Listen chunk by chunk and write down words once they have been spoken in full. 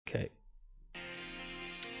Okay.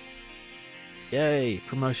 Yay,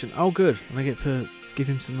 promotion. Oh, good. And I get to give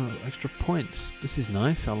him some extra points. This is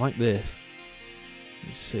nice. I like this.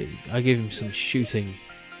 Let's see. I give him some shooting.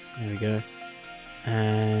 There we go.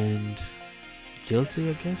 And agility,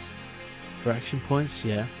 I guess. For action points.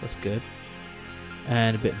 Yeah, that's good.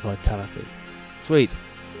 And a bit of vitality. Sweet.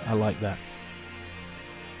 I like that.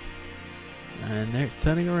 And there it's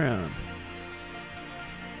turning around.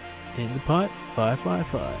 In the pipe, 5 by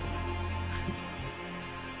 5.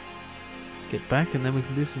 Get back and then we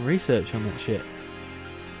can do some research on that shit.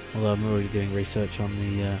 Although I'm already doing research on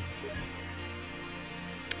the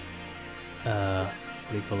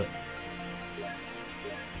what do you call it?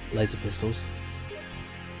 Laser pistols.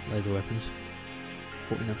 Laser weapons.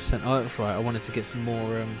 49%. Oh, that's right. I wanted to get some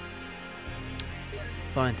more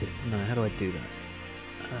scientists, didn't I? How do I do that?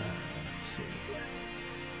 Let's see.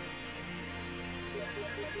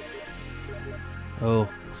 Oh,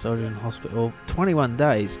 soldier in hospital. 21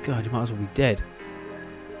 days. God, you might as well be dead.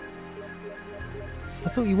 I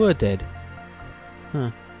thought you were dead.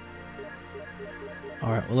 Huh.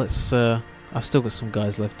 Alright, well let's I've still got some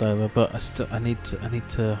guys left over, but I need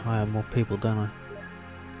to hire more people, don't I?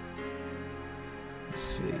 Let's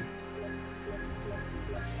see.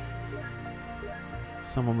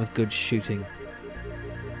 Someone with good shooting.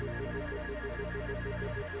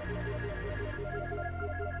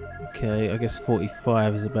 Okay, I guess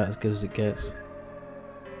 45 is about as good as it gets.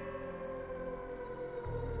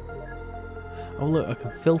 Oh look, I can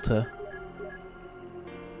filter.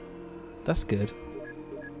 That's good.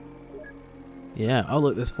 Yeah, oh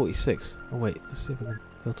look, there's 46. Oh wait, let's see if I can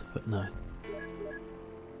filter for... no.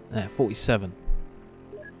 47.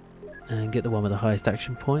 And get the one with the highest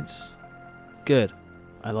action points. Good.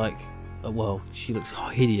 I like... well, she looks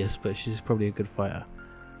hideous, but she's probably a good fighter.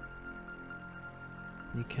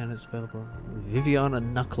 New candidates available. Viviana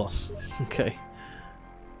Knucklos. Okay.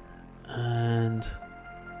 And...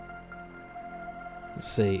 let's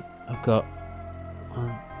see. I've got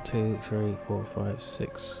 1, 2, 3, 4, 5,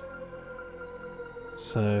 6.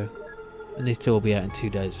 So... and these two will be out in 2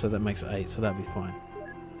 days, so that makes it 8, so that'll be fine.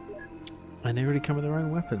 And they already come with their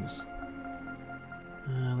own weapons.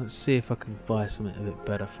 Let's see if I can buy something a bit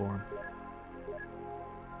better for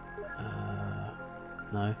them.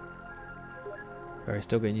 No. Sorry,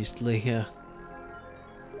 still getting used to the there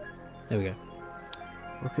we go.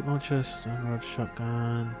 Rocket launcher, stun rod,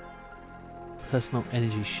 shotgun, personal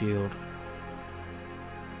energy shield.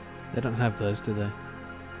 They don't have those, do they?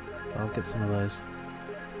 So I'll get some of those.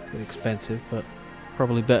 A bit expensive, but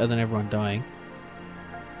probably better than everyone dying.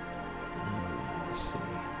 Let's see.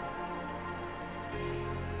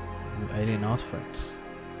 Alien artifacts.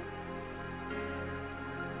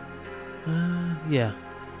 Yeah.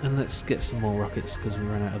 And let's get some more rockets because we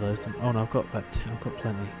ran out of those. Oh no, I've got about 10. I've got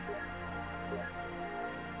plenty.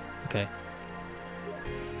 Okay.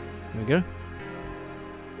 Here we go.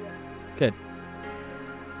 Good.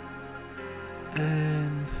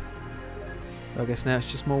 And so I guess now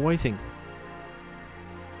it's just more waiting.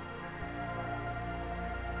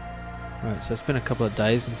 Right, so it's been a couple of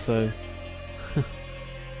days, and so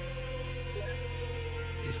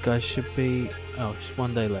these guys should be... oh, just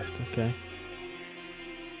 1 day left. Okay.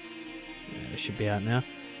 It should be out now.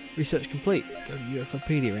 Research complete. Go to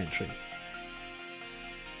UFOpedia entry.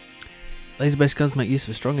 Laser-based guns make use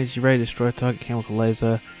of a strong energy ray to destroy a target chemical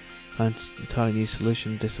laser. Science entirely new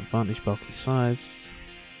solution. Disadvantage bulky size.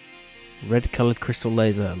 Red-coloured crystal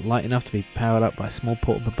laser, light enough to be powered up by a small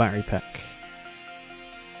portable battery pack.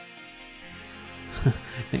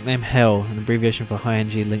 Nickname Hell, an abbreviation for high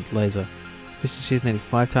energy linked laser. Efficiency is nearly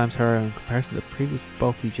 5 times higher in comparison to the previous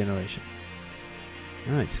bulky generation.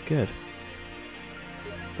 Right, good.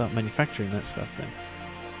 Start manufacturing that stuff then.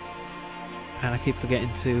 And I keep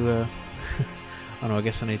forgetting to oh no, I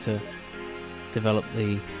guess I need to develop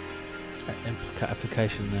the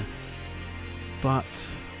application there.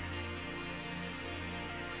 But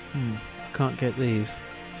I can't get these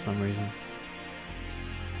for some reason.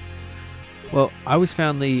 Well, I always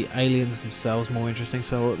found the aliens themselves more interesting,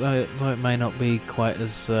 so though it may not be quite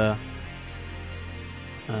as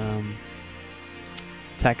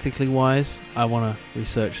tactically wise, I want to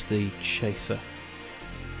research the chaser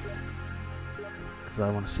because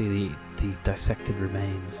I want to see the dissected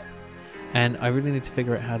remains, and I really need to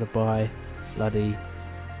figure out how to buy bloody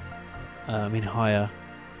hire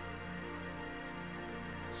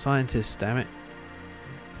scientists, damn it.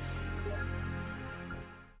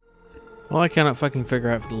 Well, I cannot fucking figure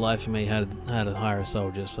out for the life of me how to hire a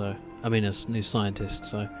soldier, so a new scientist,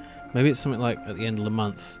 so maybe it's something like at the end of the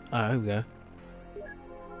month. Oh, here we go.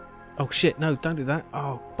 Oh shit, no, don't do that.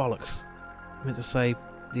 Oh, bollocks. I meant to say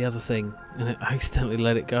the other thing and I accidentally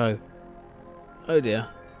let it go. Oh dear.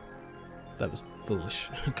 That was foolish.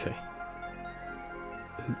 Okay.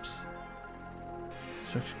 Oops.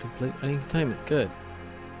 Construction complete. Alien containment. Good.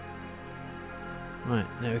 Right,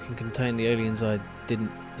 now we can contain the aliens I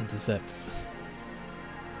didn't intercept.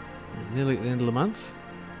 Nearly at the end of the month.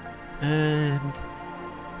 And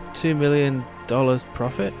 $2 million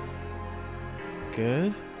profit.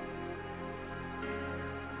 Good.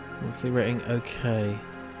 Monthly rating okay.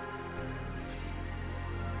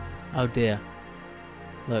 Oh dear.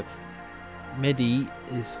 Look. Medi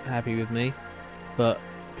is happy with me, but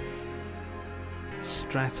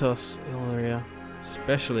Stratos Illyria,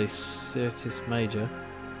 especially Certis Major,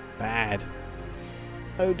 bad.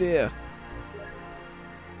 Oh dear.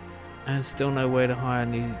 And still no way to hire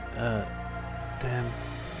new. Damn.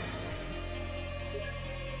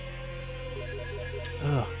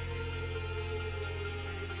 Ugh.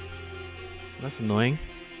 That's annoying.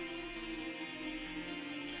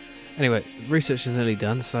 Anyway, research is nearly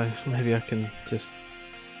done, so maybe I can just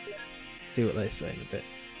see what they say in a bit.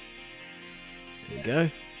 There we go.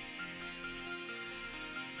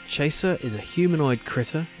 Chaser is a humanoid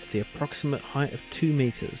critter of the approximate height of 2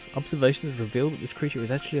 meters. Observation has revealed that this creature is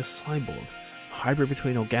actually a cyborg, a hybrid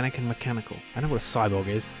between organic and mechanical. I know what a cyborg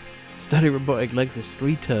is. Sturdy robotic legs with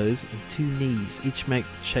 3 toes and 2 knees, each make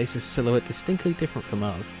Chaser's silhouette distinctly different from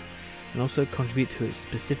ours, and also contribute to its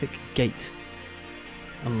specific gait.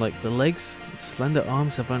 Unlike the legs, its slender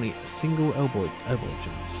arms have only a single elbow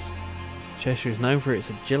joints. Chaser is known for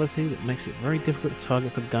its agility that makes it very difficult to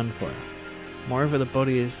target for gunfire. Moreover, the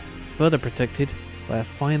body is further protected by a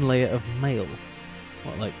fine layer of mail,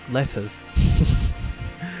 like letters,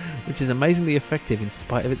 which is amazingly effective in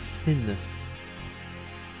spite of its thinness.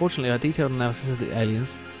 Fortunately, our detailed analysis of the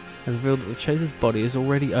aliens has revealed that the Chaser's body is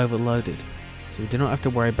already overloaded, so we do not have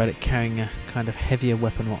to worry about it carrying a kind of heavier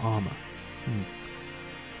weapon or armour.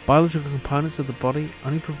 Biological components of the body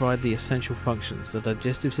only provide the essential functions. The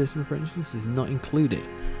digestive system, for instance, is not included.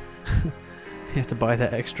 You have to buy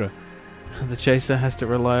that extra. The Chaser has to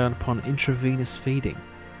rely upon intravenous feeding.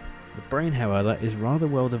 The brain, however, is rather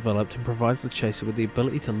well developed and provides the Chaser with the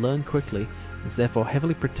ability to learn quickly and is therefore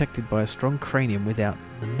heavily protected by a strong cranium without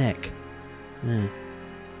the neck.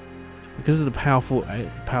 Because of the powerful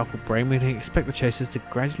brain, we can expect the Chasers to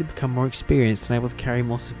gradually become more experienced and able to carry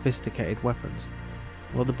more sophisticated weapons.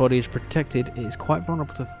 While the body is protected, it is quite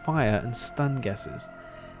vulnerable to fire and stun gases.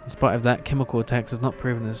 In spite of that, chemical attacks have not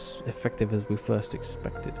proven as effective as we first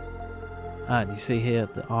expected. And you see here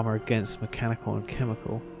the armour against mechanical and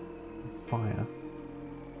chemical. Fire.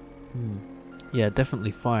 Yeah,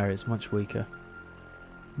 definitely fire is much weaker.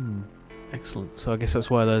 Excellent. So I guess that's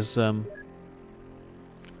why those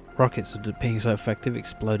rockets are being so effective,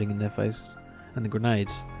 exploding in their faces, and the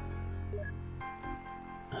grenades.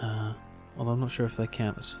 Although I'm not sure if they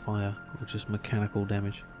count as fire or just mechanical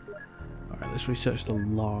damage. Alright, let's research the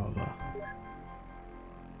larva.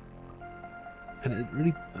 And it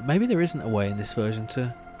really, maybe there isn't a way in this version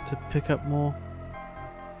to pick up more.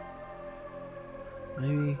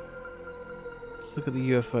 Maybe. Let's look at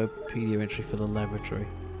the UFOpedia entry for the laboratory.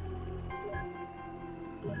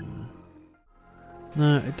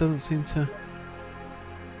 No, it doesn't seem to.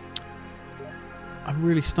 I'm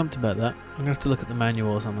really stumped about that. I'm going to have to look at the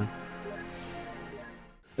manual or something.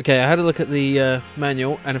 Okay, I had a look at the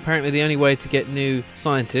manual, and apparently the only way to get new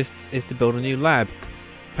scientists is to build a new lab.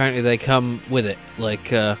 Apparently they come with it, like,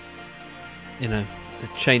 you know,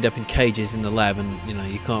 they're chained up in cages in the lab, and, you know,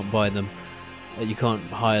 you can't buy them, you can't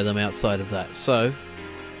hire them outside of that. So,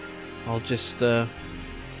 I'll just do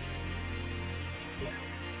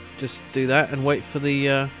that and wait for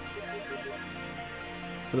the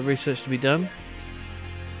research to be done,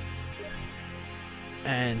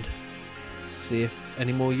 and see if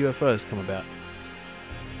any more UFOs come about.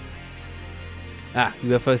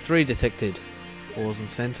 UFO 3 detected. Pause and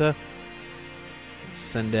center. Let's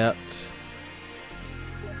send out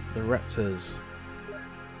the Raptors.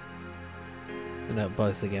 Send out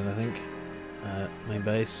both again, I think. Main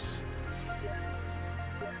base.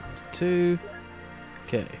 2.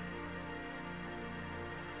 Okay.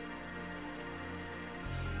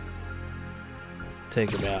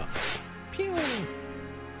 Take him out. Pew!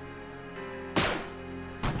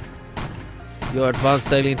 Your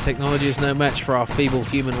advanced alien technology is no match for our feeble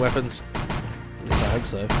human weapons. At least I hope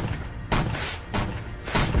so.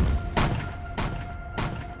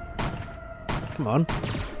 Come on.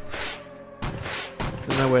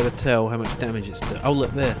 There's no way to tell how much damage it's done. Oh,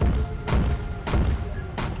 look there.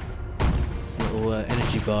 This little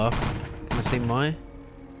energy bar. Can I see my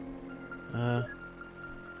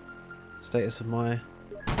status of my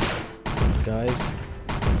guys?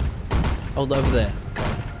 Oh, over there.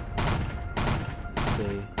 Okay. Let's see.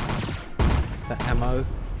 Is that ammo?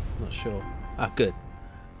 Not sure. Ah, good.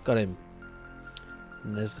 Got him.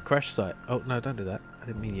 And there's the crash site. Oh, no, don't do that. I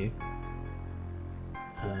didn't mean you.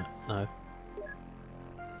 No.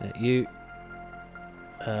 You.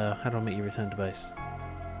 How do I make you return to base?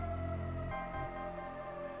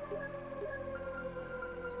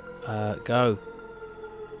 Go.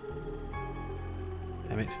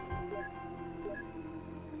 Damn it.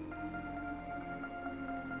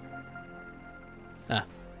 Ah.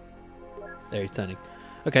 There he's turning.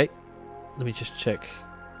 Okay. Let me just check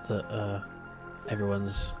that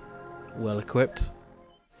everyone's well equipped.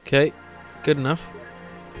 Okay. Good enough.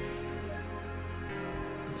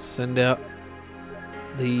 Send out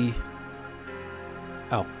the...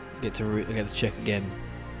 Oh. I get to check again.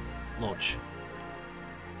 Launch.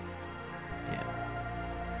 Yeah.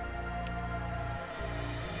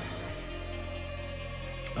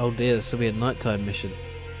 Oh dear, this will be a nighttime mission.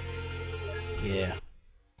 Yeah.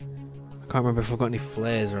 I can't remember if I've got any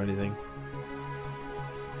flares or anything.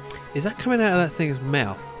 Is that coming out of that thing's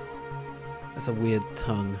mouth? That's a weird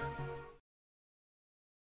tongue.